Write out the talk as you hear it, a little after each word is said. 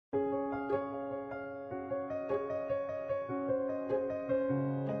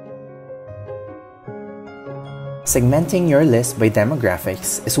Segmenting your list by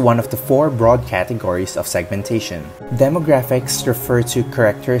demographics is one of the 4 broad categories of segmentation. Demographics refer to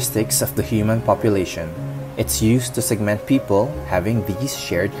characteristics of the human population. It's used to segment people having these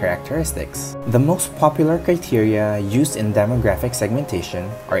shared characteristics. The most popular criteria used in demographic segmentation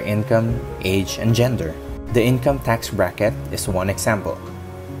are income, age, and gender. The income tax bracket is one example.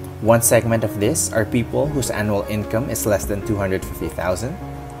 One segment of this are people whose annual income is less than $250,000.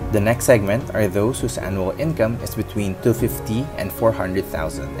 The next segment are those whose annual income is between $250,000 and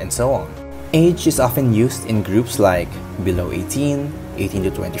 $400,000, and so on. Age is often used in groups like below 18, 18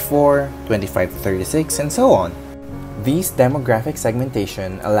 to 24, 25 to 36, and so on. These demographic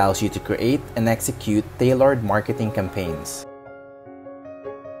segmentation allows you to create and execute tailored marketing campaigns.